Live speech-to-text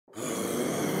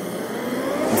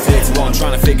31,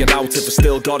 trying to figure out if I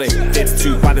still got it.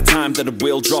 32 by the time that I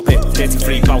will drop it.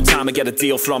 33 about time I get a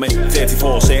deal from it.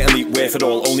 34 certainly worth it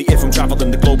all, only if I'm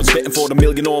travelling the globe and spitting for 1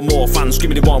 million or more. Fans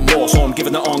screaming they want more, so I'm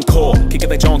giving it encore. Kicking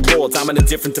like Jean Claude, I'm in a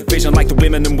different division. Like the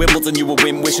women in Wimbledon, you were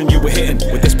wimp, wishing you were hitting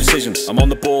with this precision. I'm on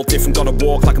the ball, different, gotta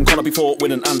walk like I'm Conor before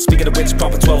winning. And speaking of which,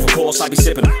 proper 12 of course I be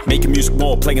sipping. Making music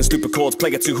more, playing stupid chords.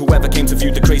 Play it to whoever came to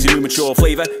view the crazy new mature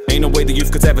flavour. Ain't no way the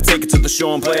youth could ever take it to the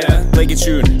Sean player. Play your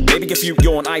tune, maybe if you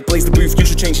yawn, I blaze the booth. You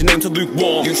should change your name to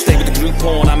lukewarm. You stay with the group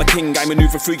porn, I'm a king, I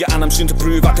maneuver through you, and I'm soon to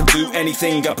prove I can do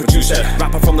anything. A producer,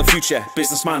 rapper from the future,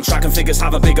 businessman, tracking figures,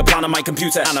 have a bigger plan on my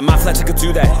computer. And I'm athletic, I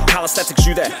do that, calisthenics,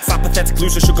 you there. Fat pathetic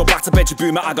loser should go back to bed, you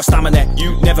boomer, I got stamina.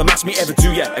 You never match me, ever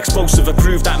do ya. Explosive, I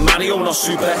prove that Mario, not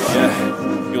super.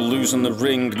 Yeah, you're losing the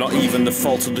ring, not even the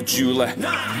fault of the jeweler.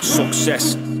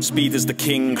 Success, speed is the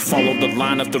king, follow the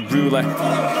line of the ruler.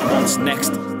 What's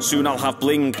next? Soon I'll have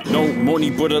bling. No money,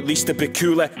 but at least a bit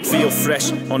cooler. Feel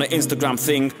fresh on an Instagram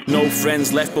thing. No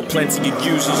friends left, but plenty of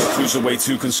users. Cruiserweights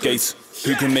who can skate,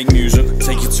 who can make music,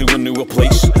 take you to a newer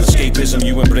place. Escapism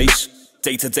you embrace.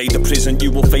 Day to day the prison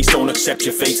you will face, don't accept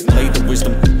your fate. Lay the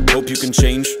wisdom, hope you can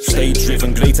change. Stay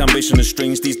driven, great ambition is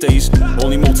strange these days.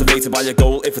 Only motivated by your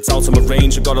goal if it's out of my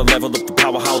range. I gotta level up the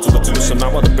power, how to do some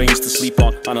now are the brains to sleep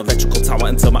on an electrical tower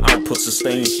until my output's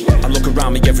sustained. I look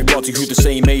around me, everybody who the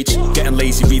same age. Getting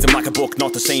lazy, read them like a book,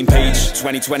 not the same page.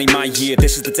 2020 my year,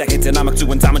 this is the decade dynamic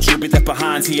doing damage, you'll be left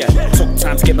behind here. Took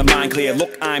time to get my mind clear,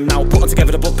 look I'm now putting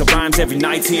together the book of rhymes every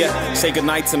night here. Say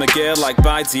goodnight to my girl like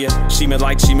bye to you. She me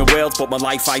like, she me world, but my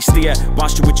life I steer.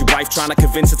 Whilst you with your wife trying to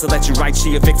convince her to let you write,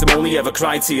 she a victim, only ever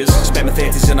cried tears. Spent my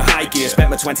 30s in a high gear, spent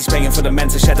my 20s paying for the men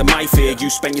to shed of my fear. You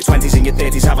spent your 20s and your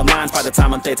 30s having lines. By the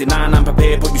time I'm 39 I'm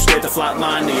prepared, but you scared the flat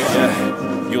line here.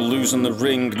 Yeah, you're losing the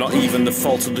ring, not even the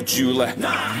fault of the jeweler.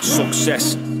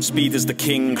 Success, speed is the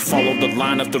king, follow the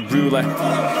line of the ruler.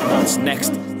 What's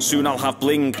next? Soon I'll have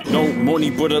bling. No money,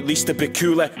 but at least a bit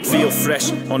cooler. Feel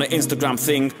fresh on an Instagram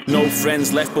thing. No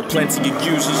friends left, but plenty of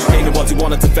users. Ain't nobody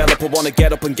wanna develop, I wanna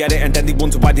get up and get it, and then they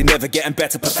wonder why they never getting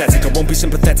better. Pathetic, I won't be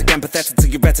sympathetic, empathetic to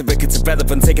your rhetoric, it's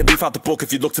irrelevant. Take a leaf out the book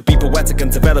if you look to be poetic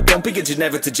and develop. Don't be a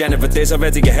generic degenerate, there's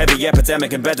already a heavy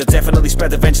epidemic embedded. Definitely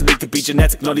spread eventually, could be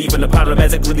genetic. Not even a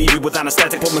paramedic, relieve you with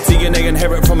anesthetic. But my DNA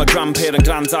inherit from a grandparent,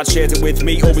 granddad shared it with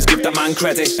me. Always give that man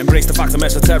credit, embrace the fact I'm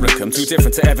esoteric. I'm too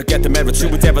different to ever get the merit. Who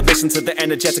would ever listen to the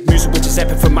energetic music which is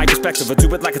epic from my perspective? I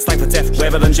do it like it's life or death,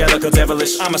 whether angelic or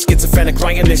devilish. I'm a schizophrenic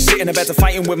writing this, sitting in bed to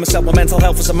fighting with myself. My mental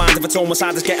health is a mind of its own, my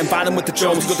side is getting bad with the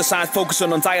Jones. Good aside,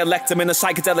 focusing on dialect, I'm in a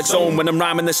psychedelic zone. When I'm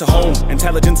rhyming this at home,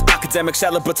 intelligent, academic,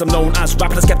 celebrate, I'm known as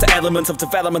rapper that's kept the element of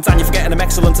development. And you're forgetting I'm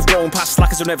excellent, I've grown past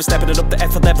slackers who never stepping it up, the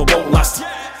effort level won't last.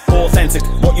 Authentic,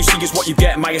 what you see is what you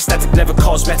get. My aesthetic, never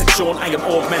cosmetic, Sean, I am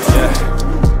augmented.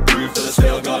 Yeah. Proof that I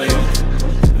still got it,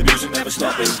 the music never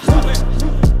stopping.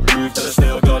 Proof that I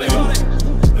still got it,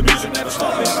 the music never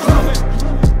stopping.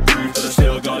 Proof that I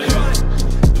still got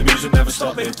it, the music never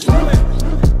stopping.